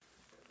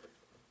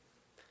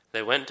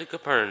They went to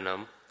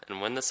Capernaum,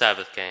 and when the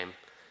Sabbath came,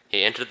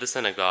 he entered the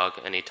synagogue,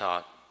 and he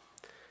taught.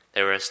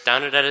 They were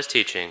astounded at his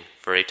teaching,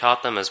 for he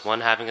taught them as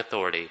one having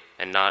authority,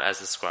 and not as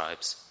the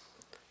scribes.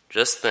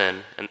 Just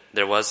then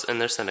there was in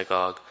their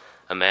synagogue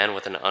a man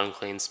with an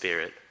unclean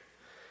spirit.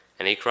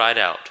 And he cried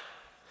out,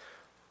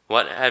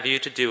 "What have you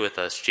to do with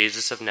us,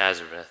 Jesus of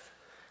Nazareth?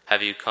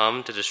 Have you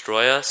come to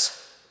destroy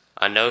us?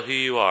 I know who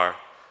you are,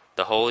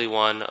 the Holy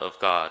One of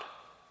God."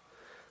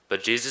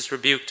 But Jesus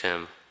rebuked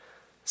him,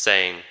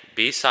 saying,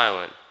 "Be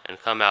silent,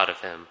 and come out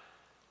of him."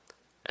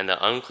 And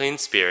the unclean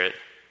spirit,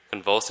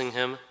 convulsing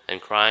him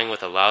and crying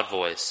with a loud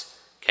voice,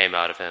 came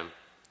out of him.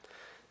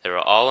 They were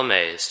all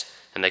amazed,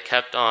 and they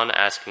kept on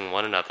asking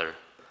one another,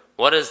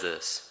 "What is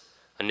this?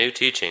 A new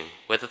teaching,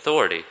 with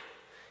authority.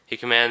 He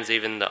commands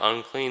even the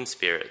unclean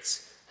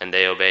spirits, and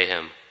they obey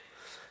him."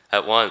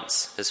 At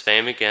once his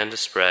fame began to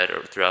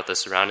spread throughout the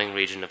surrounding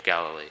region of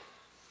Galilee.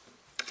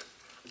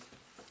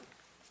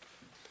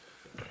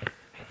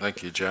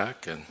 Thank you,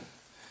 Jack, and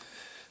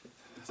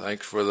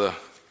thanks for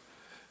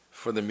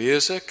the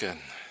music.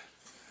 And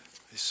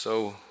it's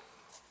so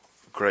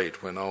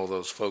great when all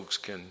those folks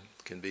can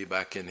be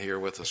back in here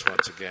with us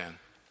once again.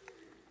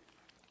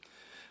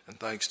 And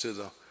thanks to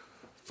the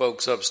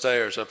folks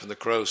upstairs up in the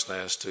crow's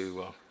nest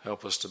to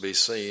help us to be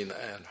seen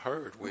and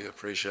heard. We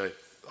appreciate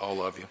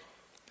all of you.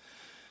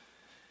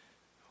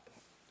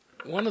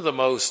 One of the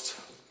most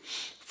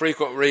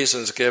frequent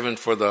reasons given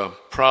for the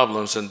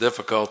problems and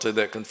difficulty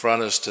that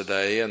confront us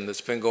today, and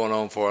it's been going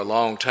on for a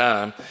long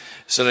time,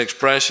 is an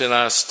expression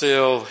I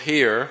still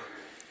hear,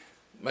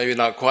 maybe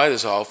not quite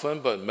as often,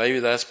 but maybe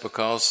that's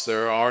because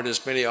there aren't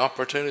as many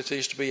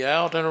opportunities to be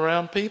out and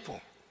around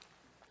people.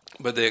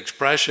 But the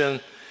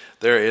expression,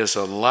 there is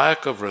a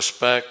lack of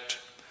respect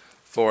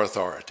for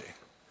authority.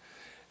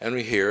 And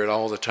we hear it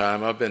all the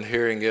time. I've been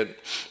hearing it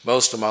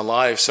most of my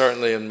life,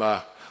 certainly in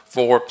my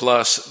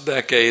 4+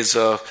 decades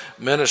of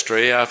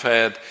ministry. I've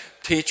had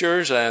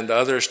teachers and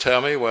others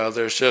tell me, well,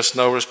 there's just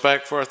no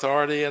respect for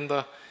authority in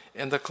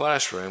the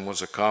classroom,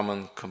 was a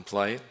common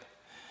complaint.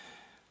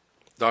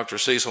 Dr.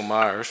 Cecil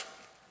Myers,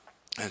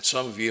 and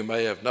some of you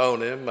may have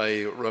known him,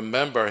 may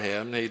remember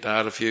him. He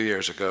died a few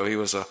years ago. He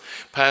was a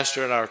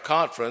pastor in our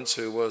conference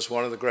who was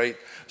one of the great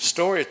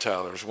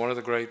storytellers, one of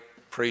the great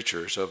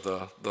preachers of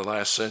the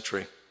last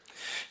century.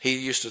 He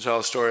used to tell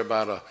a story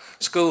about a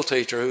school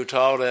teacher who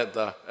taught at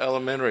the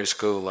elementary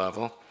school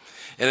level.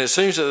 And it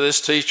seems that this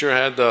teacher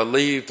had to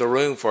leave the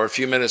room for a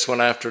few minutes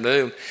one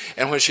afternoon.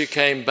 And when she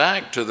came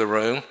back to the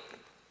room,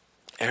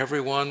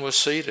 everyone was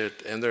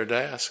seated in their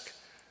desk.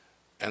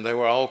 And they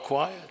were all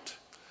quiet.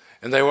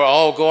 And they were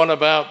all going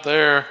about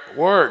their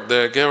work. They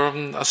were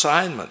given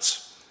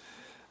assignments.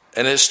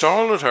 And it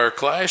startled her.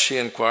 "Class," she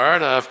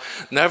inquired,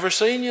 "I've never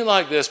seen you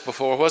like this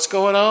before. What's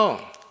going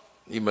on?"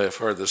 You may have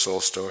heard this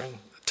little story.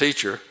 The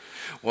teacher,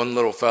 one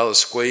little fellow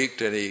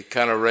squeaked, and he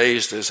kind of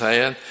raised his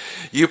hand.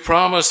 "You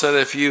promised that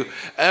if you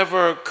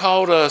ever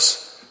caught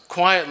us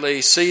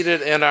quietly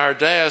seated in our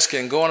desk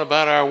and going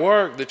about our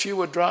work, that you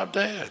would drop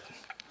dead."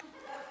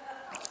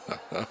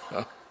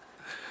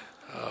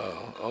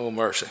 Oh,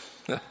 mercy.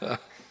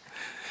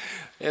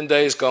 In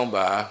days gone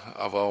by,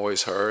 I've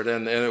always heard,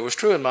 and it was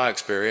true in my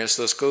experience,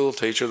 the school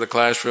teacher, the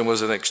classroom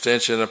was an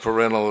extension of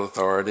parental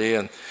authority,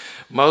 and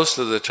most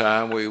of the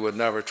time we would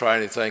never try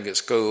anything at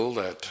school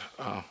that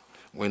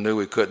we knew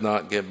we could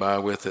not get by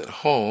with at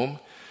home.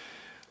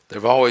 There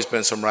have always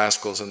been some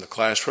rascals in the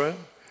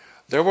classroom.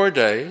 There were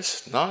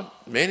days,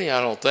 not many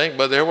I don't think,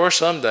 but there were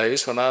some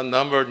days when I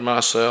numbered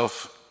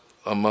myself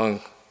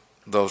among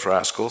those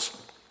rascals.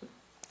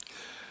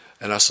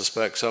 And I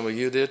suspect some of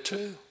you did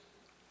too,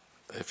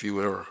 if you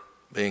were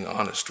being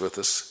honest with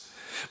us.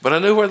 But I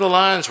knew where the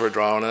lines were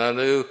drawn, and I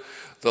knew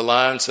the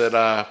lines that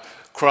I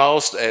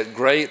crossed at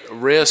great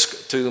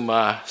risk to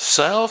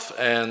myself,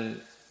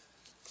 and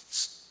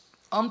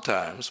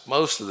sometimes,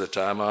 most of the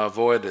time, I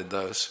avoided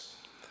those.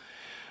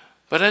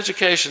 But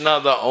education is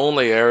not the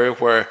only area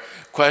where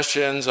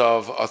questions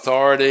of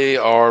authority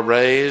are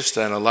raised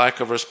and a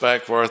lack of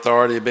respect for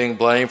authority being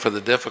blamed for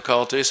the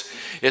difficulties.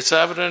 It's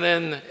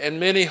evident in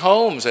many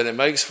homes, and it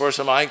makes for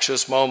some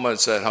anxious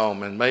moments at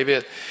home. And maybe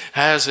it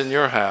has in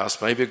your house,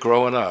 maybe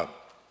growing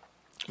up,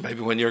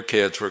 maybe when your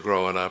kids were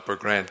growing up or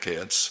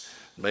grandkids,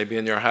 maybe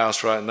in your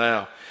house right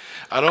now.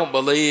 I don't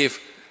believe,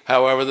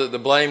 however, that the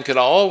blame can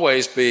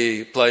always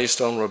be placed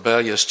on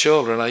rebellious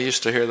children. I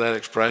used to hear that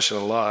expression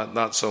a lot,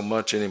 not so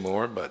much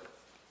anymore, but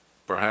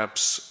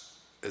perhaps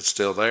it's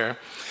still there.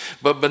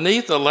 But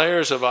beneath the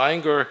layers of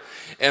anger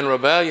and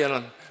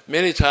rebellion,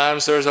 many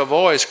times there's a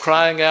voice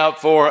crying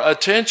out for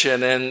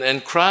attention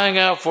and crying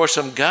out for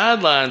some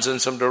guidelines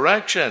and some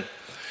direction.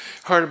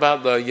 Heard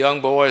about the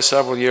young boy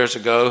several years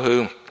ago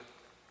who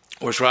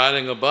was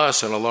riding a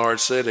bus in a large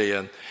city,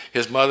 and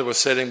his mother was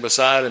sitting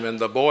beside him, and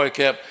the boy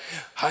kept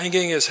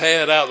hanging his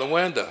head out the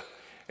window.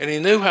 And he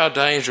knew how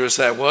dangerous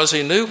that was.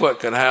 He knew what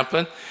could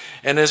happen.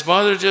 And his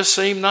mother just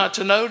seemed not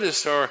to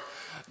notice or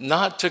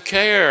not to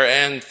care.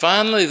 And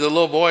finally, the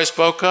little boy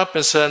spoke up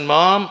and said,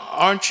 "Mom,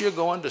 aren't you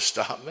going to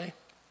stop me?"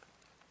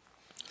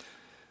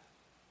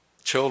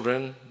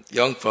 children,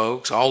 young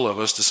folks, all of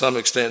us to some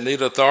extent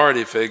need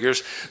authority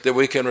figures that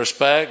we can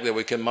respect, that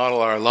we can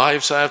model our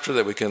lives after,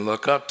 that we can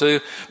look up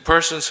to,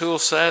 persons who will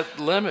set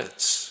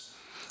limits,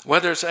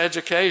 whether it's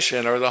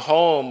education or the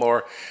home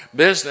or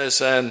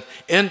business and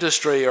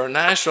industry or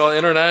national,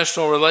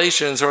 international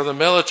relations or the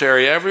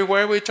military.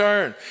 Everywhere we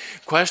turn,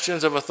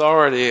 questions of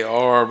authority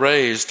are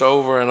raised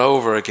over and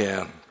over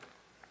again.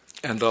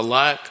 And the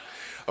lack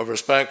of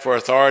respect for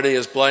authority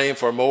is blamed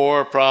for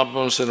more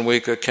problems than we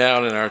could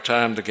count in our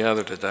time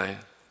together today.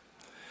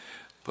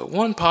 But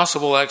one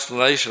possible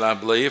explanation, I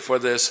believe, for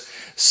this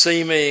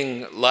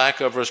seeming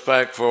lack of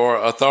respect for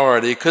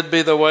authority could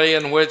be the way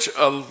in which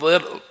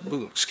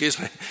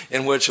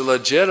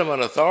legitimate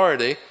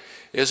authority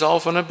is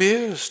often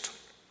abused.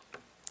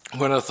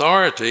 When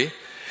authority,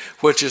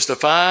 which is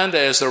defined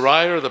as the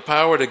right or the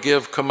power to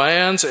give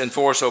commands,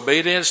 enforce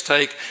obedience,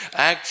 take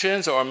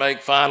actions, or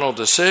make final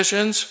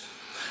decisions,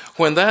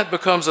 when that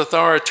becomes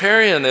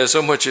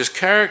authoritarianism, which is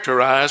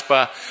characterized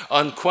by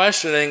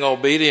unquestioning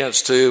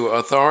obedience to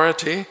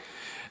authority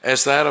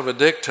as that of a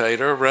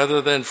dictator,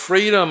 rather than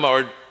freedom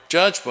or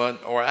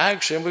judgment or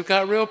action, we've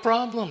got real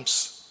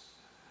problems.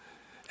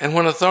 And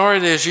when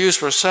authority is used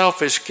for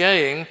selfish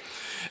gain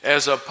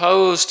as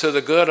opposed to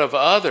the good of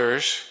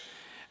others,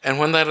 and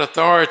when that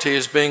authority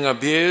is being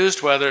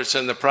abused, whether it's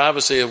in the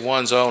privacy of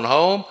one's own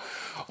home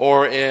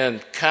or in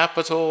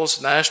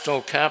capitals,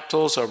 national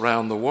capitals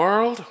around the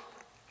world,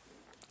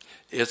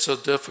 it's a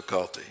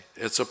difficulty.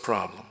 It's a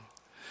problem.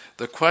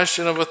 The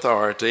question of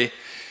authority,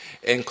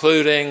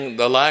 including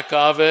the lack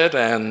of it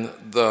and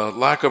the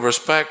lack of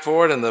respect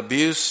for it and the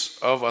abuse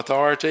of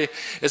authority,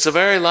 it's a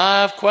very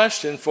live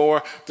question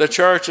for the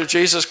Church of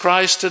Jesus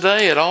Christ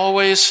today. It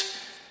always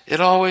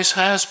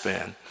has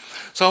been.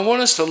 So I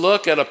want us to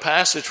look at a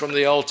passage from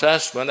the Old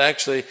Testament,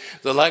 actually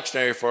the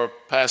lectionary for a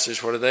passage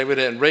for today. We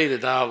didn't read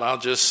it. I'll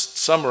just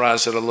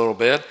summarize it a little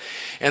bit.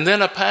 And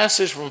then a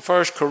passage from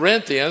 1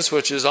 Corinthians,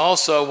 which is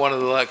also one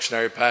of the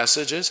lectionary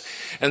passages.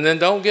 And then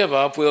don't give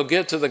up. We'll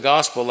get to the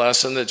gospel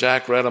lesson that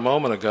Jack read a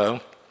moment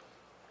ago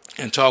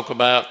and talk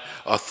about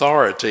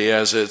authority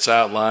as it's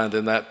outlined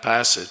in that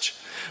passage.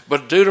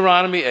 But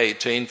Deuteronomy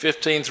 18,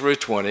 15 through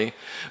 20,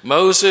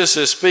 Moses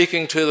is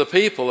speaking to the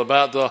people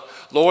about the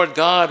Lord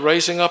God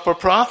raising up a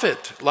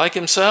prophet like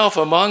himself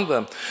among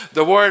them.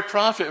 The word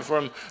prophet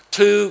from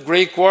two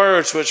Greek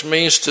words, which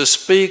means to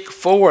speak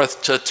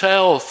forth, to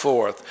tell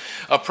forth.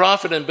 A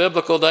prophet in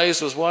biblical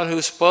days was one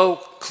who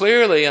spoke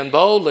clearly and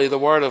boldly the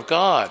word of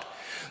God.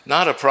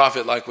 Not a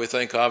prophet like we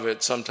think of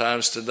it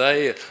sometimes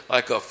today,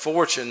 like a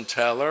fortune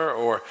teller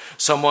or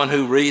someone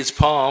who reads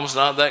palms,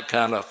 not that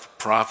kind of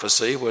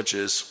prophecy, which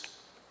is,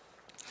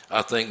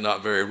 I think,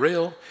 not very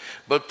real.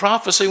 But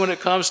prophecy when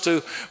it comes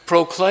to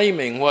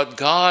proclaiming what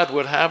God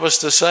would have us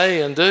to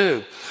say and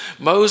do.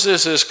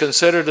 Moses is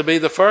considered to be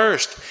the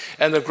first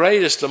and the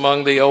greatest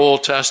among the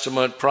Old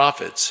Testament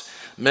prophets,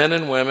 men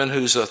and women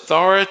whose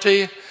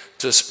authority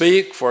to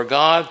speak for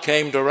God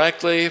came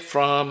directly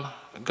from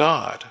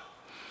God.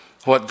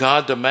 What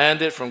God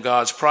demanded from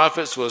God's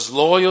prophets was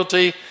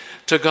loyalty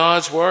to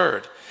God's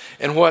word.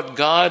 And what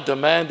God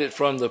demanded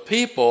from the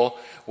people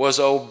was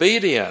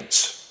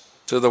obedience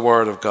to the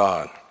word of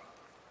God.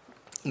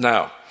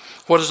 Now,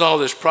 what does all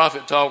this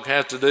prophet talk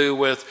have to do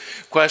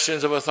with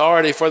questions of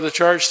authority for the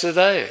church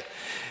today?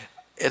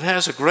 It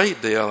has a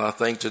great deal, I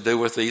think, to do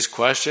with these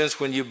questions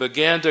when you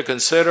begin to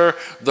consider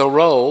the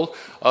role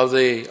of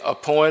the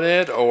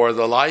appointed or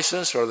the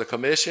licensed or the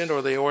commissioned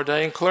or the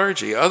ordained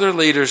clergy, other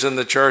leaders in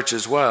the church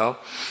as well.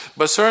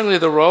 But certainly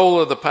the role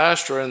of the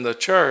pastor in the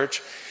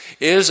church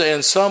is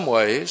in some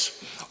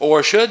ways,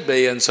 or should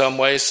be in some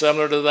ways,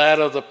 similar to that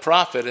of the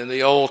prophet in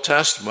the Old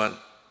Testament,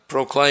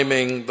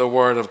 proclaiming the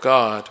word of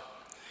God.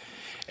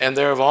 And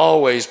there have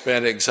always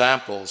been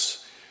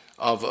examples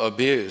of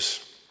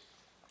abuse.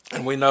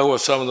 And we know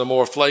of some of the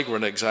more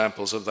flagrant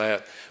examples of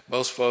that.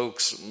 Most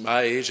folks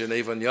my age and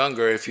even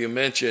younger, if you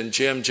mention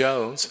Jim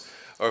Jones,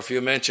 or if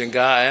you mention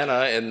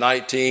Guyana in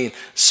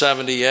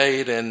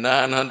 1978 and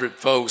 900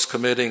 folks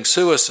committing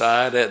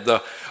suicide at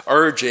the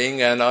urging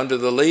and under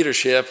the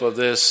leadership of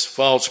this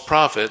false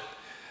prophet,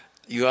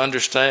 you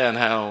understand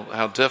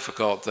how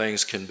difficult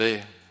things can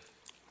be.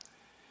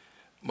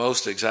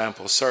 Most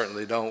examples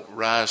certainly don't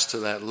rise to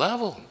that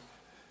level.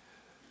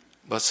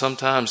 But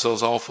sometimes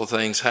those awful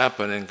things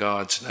happen in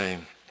God's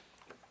name.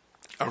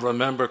 I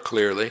remember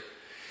clearly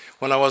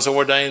when I was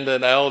ordained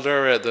an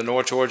elder at the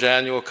North Georgia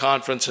Annual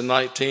Conference in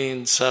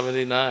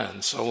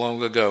 1979, so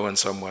long ago in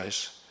some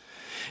ways.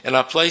 And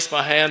I placed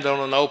my hand on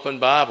an open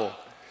Bible.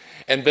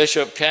 And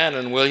Bishop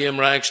Cannon, William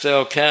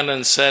Ragsdale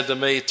Cannon, said to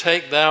me,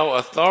 "Take thou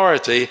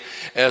authority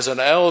as an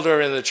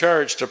elder in the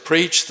church to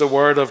preach the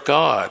word of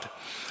God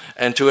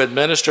and to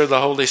administer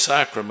the holy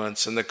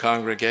sacraments in the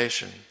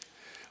congregation."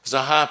 It was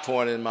a high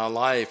point in my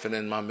life and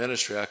in my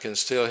ministry. I can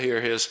still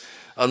hear his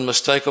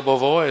unmistakable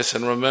voice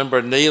and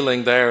remember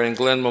kneeling there in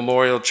Glen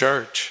Memorial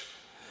Church.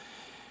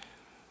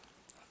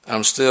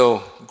 I'm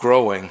still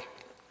growing,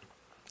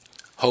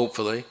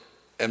 hopefully,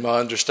 in my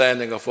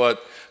understanding of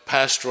what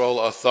pastoral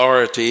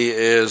authority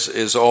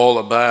is all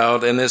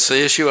about, and it's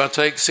the issue I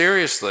take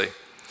seriously.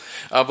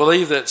 I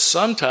believe that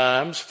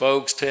sometimes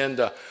folks tend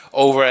to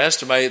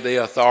overestimate the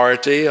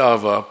authority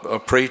of a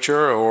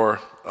preacher or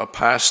a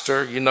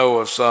pastor. You know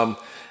of some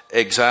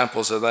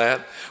examples of that.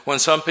 When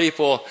some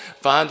people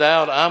find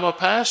out I'm a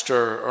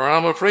pastor or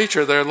I'm a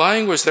preacher, their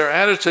language, their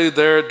attitude,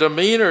 their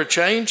demeanor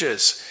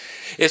changes.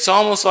 It's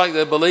almost like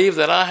they believe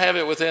that I have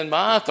it within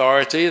my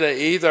authority to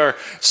either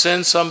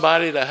send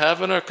somebody to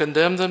heaven or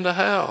condemn them to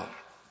hell.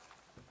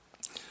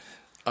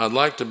 I'd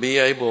like to be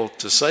able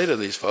to say to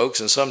these folks,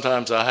 and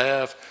sometimes I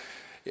have,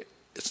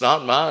 it's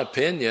not my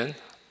opinion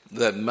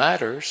that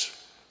matters.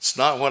 It's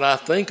not what I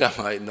think I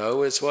might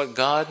know. It's what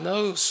God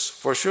knows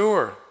for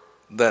sure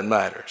that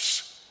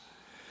matters.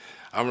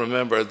 I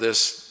remember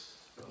this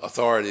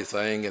authority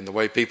thing and the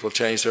way people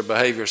change their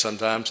behavior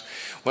sometimes.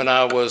 When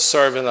I was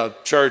serving a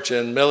church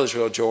in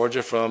Milledgeville,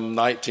 Georgia from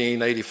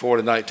 1984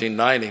 to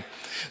 1990,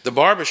 the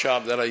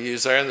barbershop that I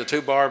used there and the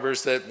two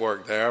barbers that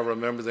worked there, I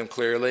remember them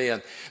clearly,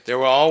 and there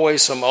were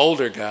always some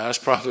older guys,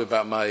 probably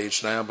about my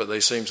age now, but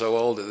they seemed so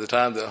old at the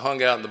time, that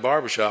hung out in the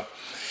barbershop.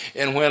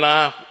 And when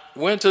I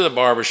went to the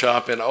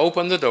barbershop and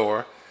opened the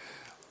door,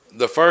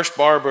 the first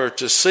barber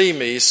to see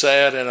me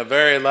said in a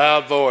very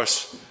loud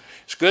voice,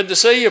 "It's good to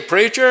see you,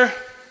 preacher."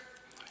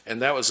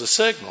 And that was a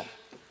signal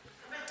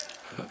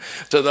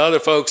to the other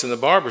folks in the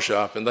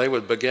barbershop, and they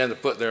would begin to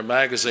put their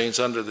magazines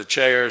under the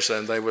chairs,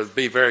 and they would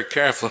be very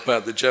careful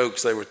about the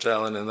jokes they were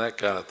telling and that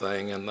kind of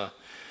thing, and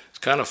it's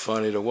kind of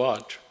funny to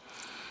watch.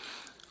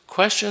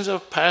 Questions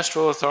of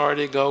pastoral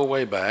authority go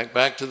way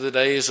back to the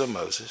days of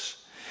Moses,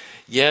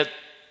 yet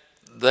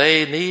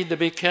they need to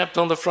be kept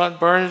on the front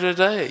burner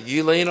today.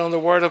 You lean on the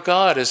Word of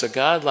God as a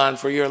guideline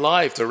for your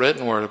life, the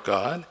written Word of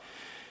God.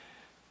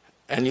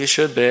 And you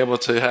should be able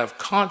to have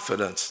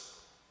confidence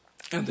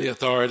in the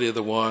authority of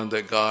the one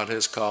that God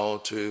has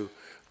called to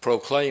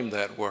proclaim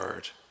that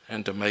word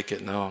and to make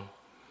it known.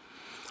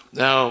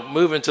 Now,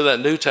 moving to that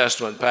New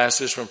Testament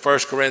passage from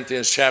 1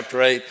 Corinthians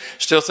chapter 8,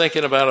 still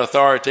thinking about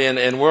authority,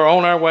 and we're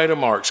on our way to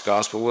Mark's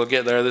gospel. We'll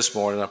get there this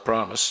morning, I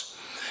promise.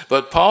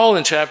 But Paul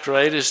in chapter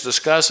 8 is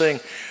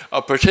discussing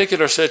a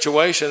particular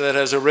situation that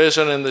has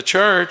arisen in the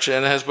church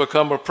and has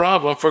become a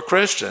problem for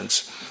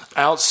Christians.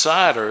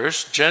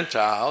 Outsiders,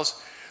 Gentiles,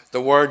 the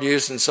word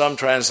used in some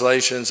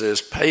translations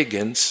is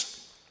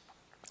pagans,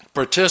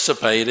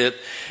 participated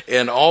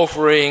in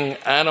offering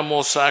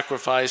animal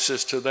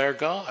sacrifices to their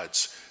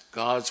gods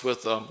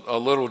with a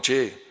little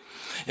g.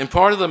 And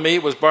part of the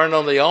meat was burned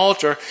on the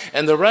altar,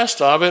 and the rest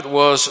of it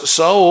was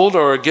sold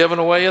or given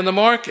away in the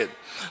market.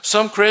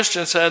 Some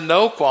Christians had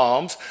no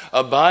qualms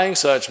of buying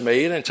such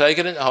meat and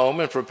taking it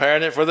home and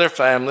preparing it for their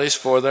families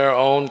for their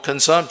own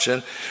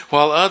consumption,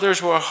 while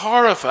others were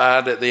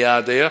horrified at the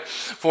idea,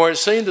 for it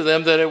seemed to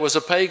them that it was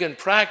a pagan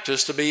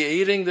practice to be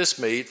eating this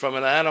meat from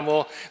an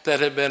animal that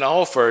had been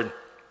offered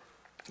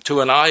to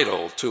an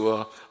idol,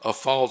 to a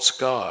false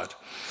god.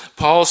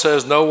 Paul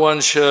says no one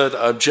should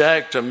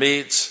object to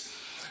meats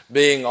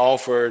being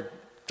offered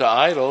to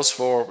idols,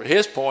 for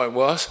his point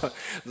was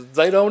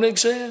they don't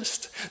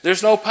exist.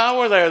 There's no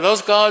power there.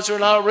 Those gods are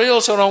not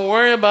real, so don't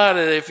worry about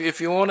it. If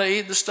you want to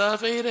eat the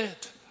stuff, eat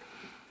it.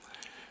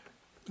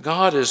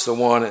 God is the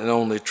one and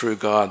only true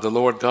God, the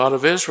Lord God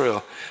of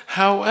Israel.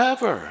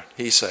 However,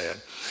 he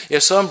said,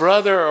 if some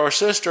brother or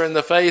sister in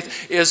the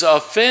faith is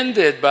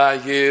offended by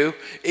you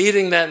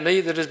eating that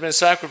meat that has been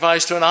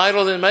sacrificed to an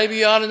idol, then maybe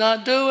you ought to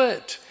not do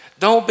it.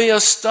 Don't be a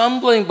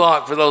stumbling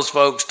block for those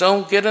folks.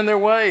 Don't get in their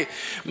way.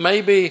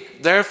 Maybe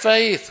their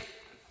faith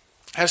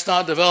has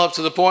not developed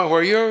to the point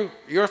where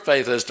your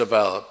faith has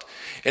developed,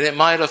 and it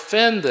might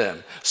offend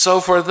them.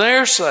 So for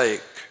their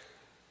sake,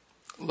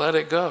 let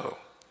it go.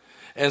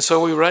 And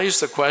so we raise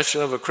the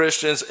question of a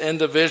Christian's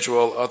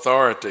individual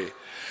authority.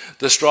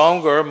 The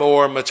stronger,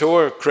 more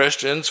mature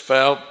Christians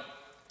felt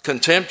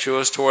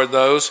contemptuous toward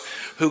those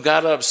who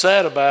got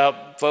upset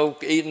about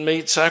folk eating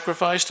meat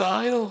sacrificed to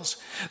idols.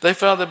 They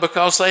felt that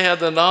because they had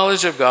the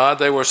knowledge of God,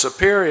 they were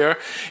superior,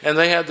 and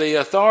they had the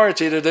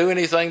authority to do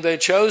anything they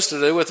chose to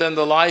do within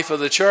the life of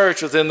the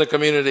church, within the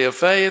community of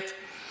faith.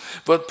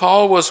 But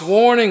Paul was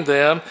warning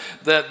them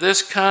that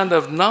this kind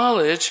of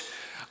knowledge,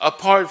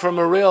 apart from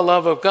a real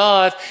love of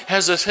God,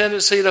 has a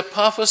tendency to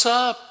puff us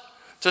up,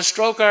 to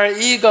stroke our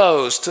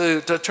egos,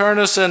 to turn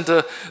us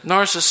into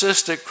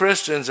narcissistic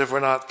Christians if we're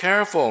not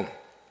careful.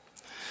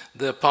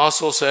 The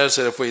apostle says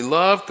that if we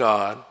love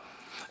God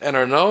and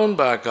are known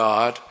by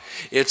God,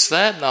 it's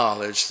that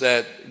knowledge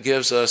that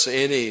gives us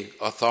any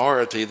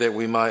authority that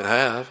we might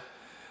have,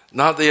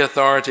 not the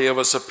authority of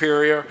a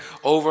superior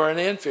over an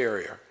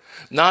inferior,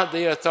 not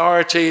the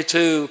authority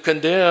to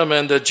condemn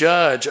and to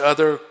judge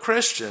other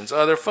Christians,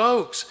 other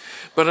folks,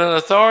 but an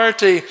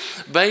authority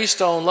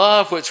based on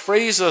love which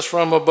frees us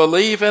from a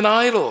belief in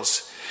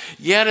idols,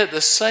 yet at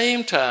the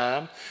same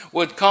time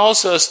would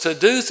cause us to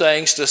do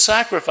things, to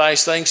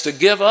sacrifice things, to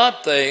give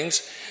up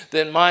things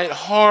that might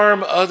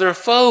harm other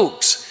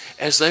folks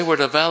as they were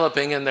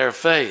developing in their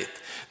faith.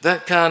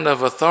 That kind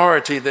of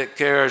authority that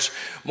cares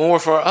more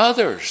for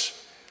others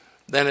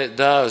than it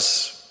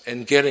does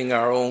in getting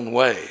our own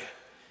way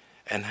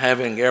and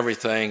having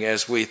everything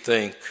as we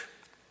think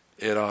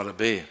it ought to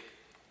be.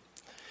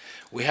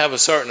 We have a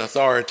certain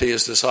authority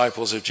as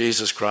disciples of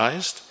Jesus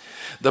Christ.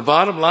 The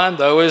bottom line,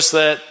 though, is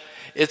that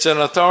it's an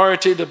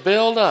authority to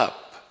build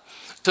up,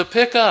 to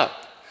pick up,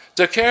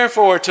 to care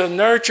for, to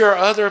nurture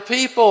other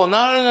people,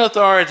 not an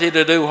authority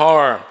to do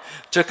harm,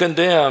 to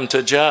condemn,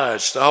 to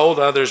judge, to hold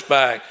others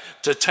back,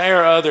 to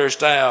tear others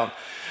down.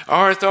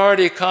 Our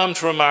authority comes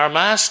from our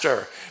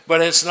master,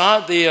 but it's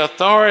not the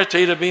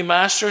authority to be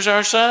masters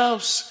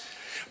ourselves.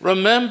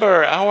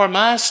 Remember, our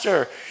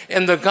master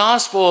in the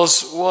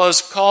Gospels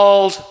was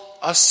called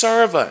a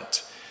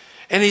servant.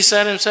 And he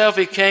said himself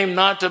he came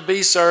not to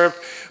be served,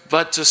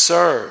 but to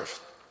serve,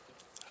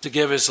 to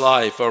give his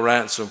life a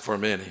ransom for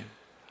many.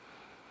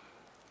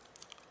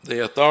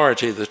 The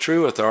authority, the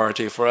true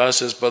authority for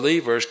us as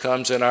believers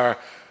comes in our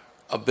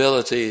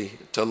ability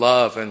to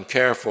love and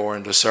care for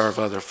and to serve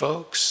other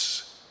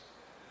folks.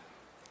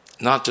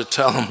 Not to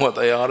tell them what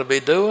they ought to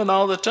be doing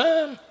all the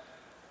time.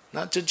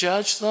 Not to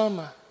judge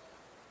them.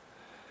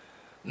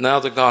 Now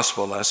the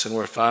gospel lesson,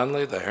 we're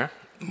finally there.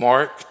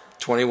 Mark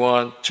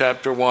 21,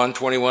 chapter 1,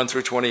 21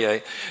 through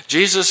 28.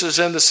 Jesus is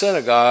in the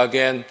synagogue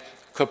in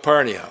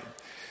Capernaum.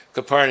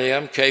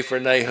 Capernaum,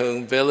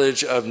 Capharnaum,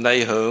 village of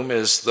Nahum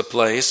is the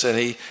place, and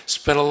he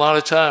spent a lot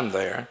of time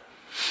there.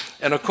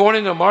 And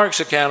according to Mark's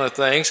account of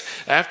things,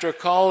 after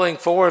calling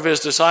 4 of his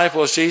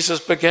disciples,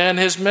 Jesus began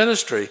his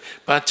ministry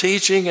by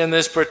teaching in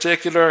this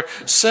particular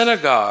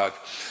synagogue.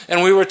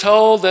 And we were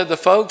told that the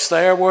folks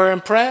there were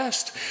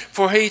impressed,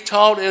 for he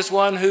taught as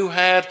one who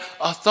had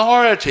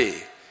authority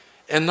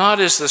and not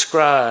as the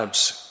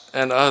scribes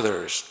and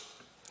others.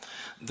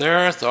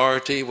 Their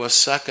authority was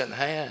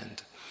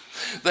secondhand.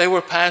 They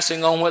were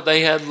passing on what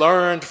they had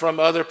learned from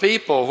other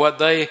people, what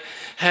they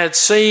had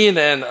seen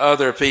in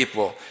other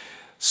people.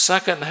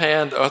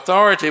 Secondhand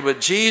authority, but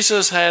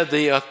Jesus had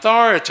the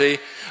authority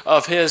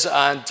of his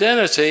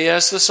identity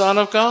as the Son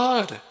of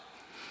God.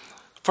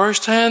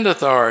 First-hand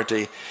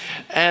authority,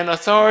 and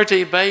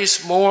authority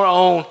based more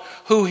on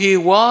who he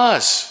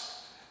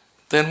was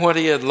than what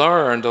he had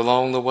learned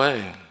along the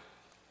way.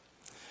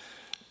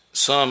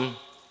 Some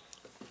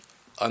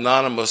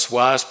anonymous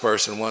wise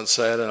person once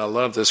said, and I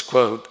love this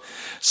quote,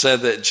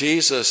 said that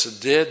Jesus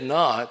did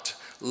not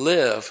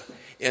live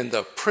in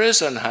the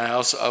prison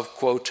house of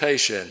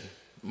quotation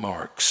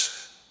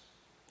marks.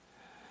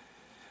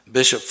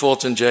 Bishop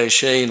Fulton J.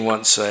 Sheen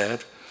once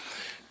said,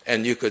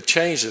 and you could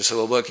change this a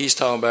little bit. He's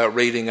talking about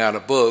reading out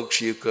of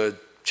books. You could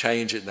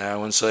change it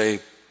now and say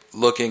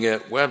looking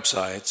at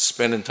websites,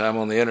 spending time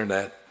on the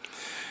internet.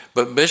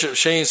 But Bishop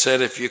Sheen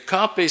said if you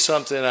copy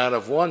something out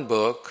of one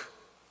book,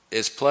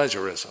 it's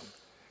plagiarism.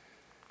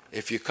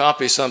 If you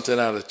copy something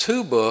out of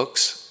 2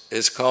 books,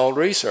 it's called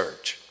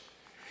research.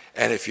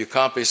 And if you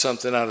copy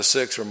something out of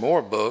 6 or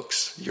more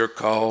books, you're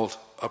called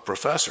a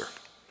professor.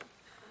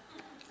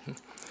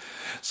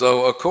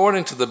 So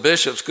according to the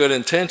bishop's good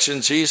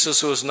intention,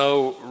 Jesus was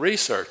no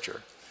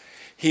researcher.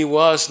 He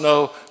was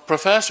no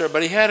professor,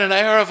 but he had an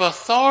air of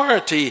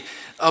authority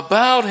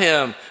about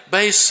him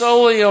based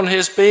solely on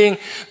his being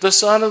the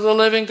Son of the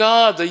living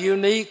God, the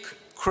unique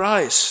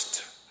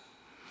Christ.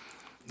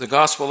 The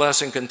gospel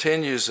lesson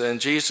continues,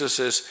 and Jesus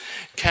is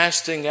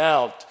casting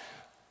out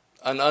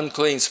an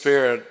unclean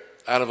spirit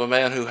out of a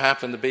man who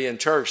happened to be in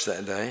church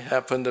that day,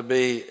 happened to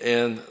be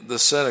in the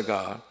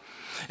synagogue.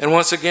 And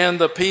once again,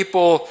 the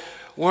people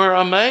were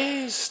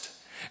amazed,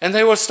 and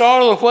they were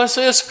startled. What's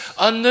this?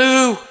 A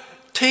new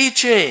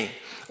teaching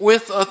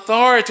with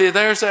authority.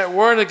 There's that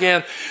word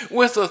again.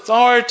 With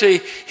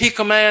authority, he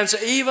commands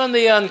even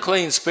the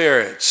unclean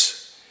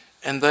spirits,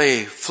 and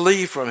they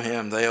flee from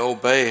him. They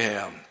obey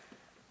him.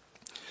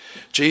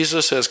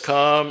 Jesus has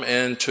come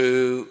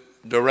into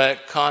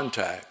direct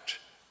contact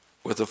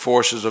with the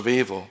forces of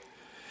evil,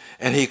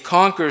 and he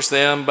conquers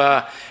them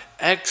by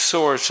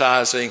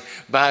exorcising,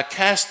 by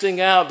casting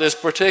out this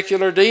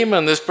particular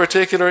demon, this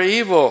particular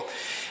evil.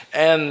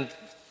 And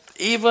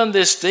even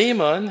this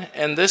demon,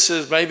 and this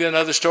is maybe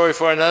another story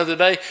for another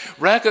day,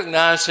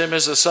 recognized him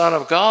as the Son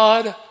of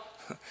God.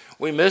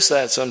 We miss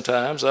that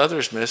sometimes.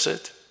 Others miss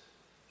it.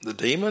 The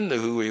demon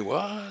knew who he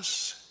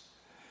was.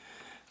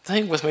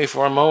 Think with me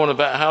for a moment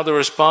about how the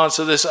response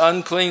of this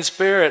unclean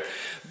spirit,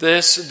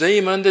 this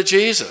demon to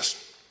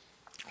Jesus.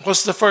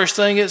 What's the first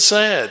thing it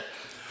said?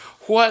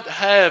 What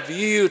have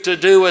you to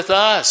do with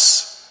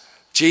us,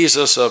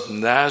 Jesus of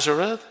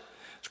Nazareth?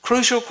 It's a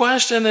crucial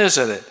question,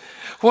 isn't it?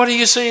 What do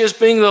you see as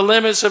being the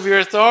limits of your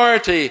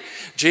authority?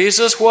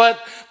 Jesus, what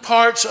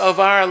parts of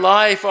our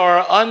life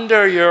are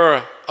under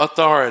your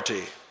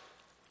authority?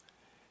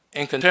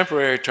 In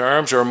contemporary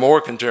terms, or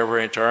more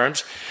contemporary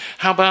terms,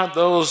 how about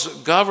those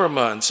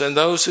governments and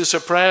those who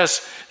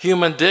suppress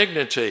human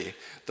dignity,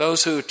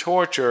 those who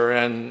torture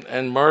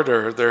and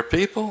murder their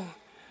people?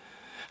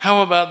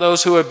 How about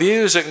those who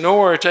abuse,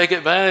 ignore, or take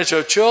advantage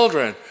of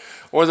children,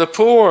 or the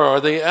poor,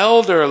 or the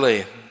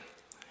elderly,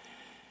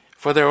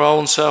 for their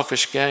own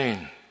selfish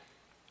gain?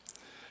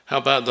 How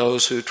about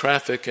those who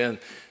traffic in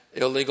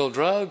illegal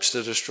drugs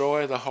to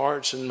destroy the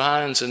hearts and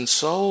minds and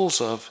souls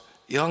of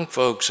young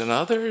folks and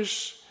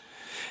others?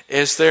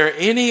 Is there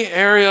any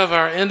area of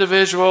our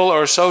individual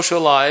or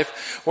social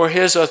life where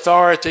his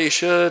authority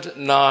should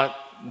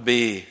not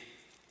be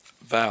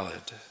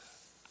valid?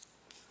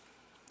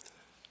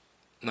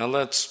 Now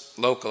let's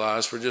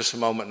localize for just a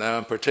moment now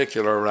and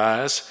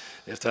particularize,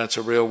 if that's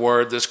a real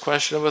word, this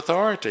question of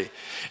authority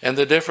and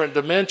the different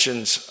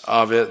dimensions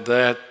of it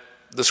that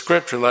the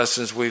scripture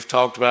lessons we've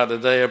talked about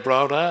today have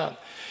brought out.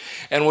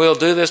 And we'll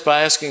do this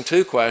by asking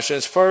two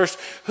questions. First,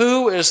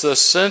 who is the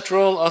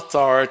central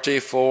authority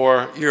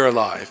for your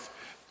life?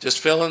 Just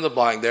fill in the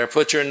blank there.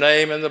 Put your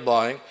name in the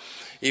blank.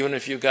 Even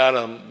if you've got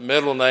a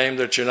middle name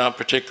that you're not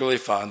particularly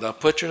fond of,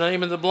 put your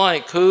name in the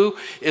blank. Who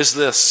is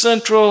the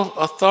central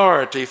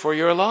authority for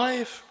your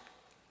life?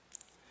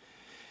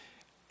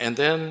 And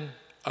then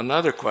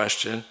another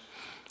question,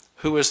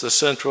 who is the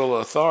central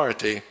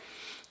authority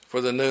for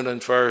the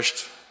Newnan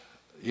First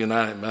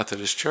United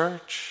Methodist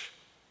Church?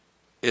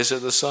 Is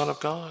it the Son of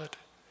God?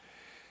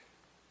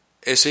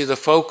 Is he the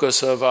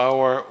focus of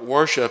our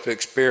worship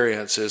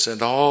experiences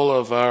and all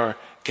of our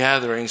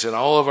gatherings and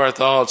all of our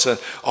thoughts and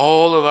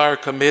all of our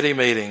committee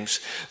meetings?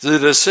 The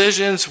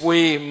decisions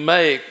we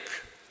make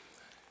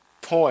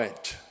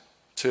point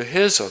to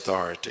his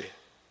authority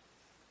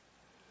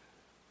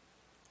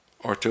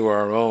or to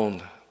our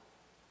own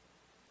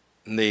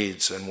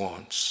needs and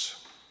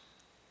wants?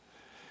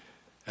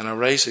 And I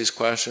raise these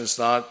questions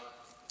not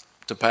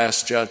to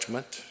pass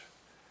judgment,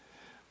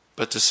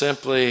 but to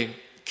simply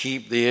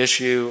keep the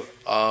issue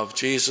of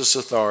Jesus'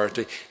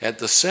 authority at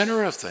the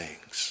center of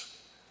things,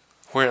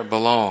 where it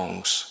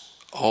belongs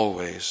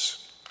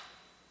always.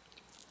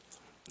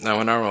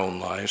 Now in our own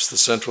lives, the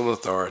central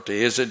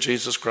authority, is it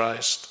Jesus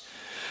Christ?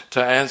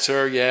 To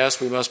answer,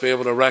 yes, we must be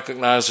able to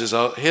recognize his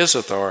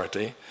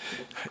authority.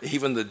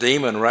 Even the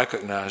demon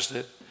recognized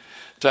it.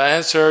 To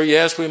answer,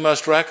 yes, we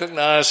must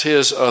recognize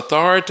his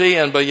authority,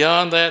 and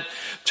beyond that,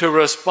 to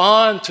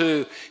respond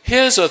to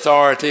his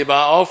authority by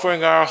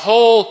offering our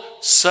whole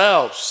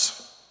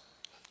selves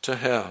to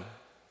him.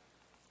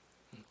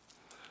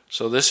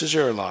 So this is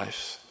your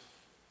life,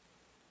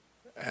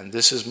 and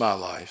this is my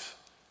life.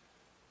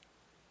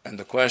 And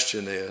the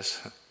question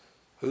is,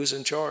 who's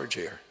in charge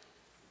here?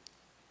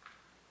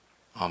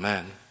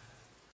 Amen.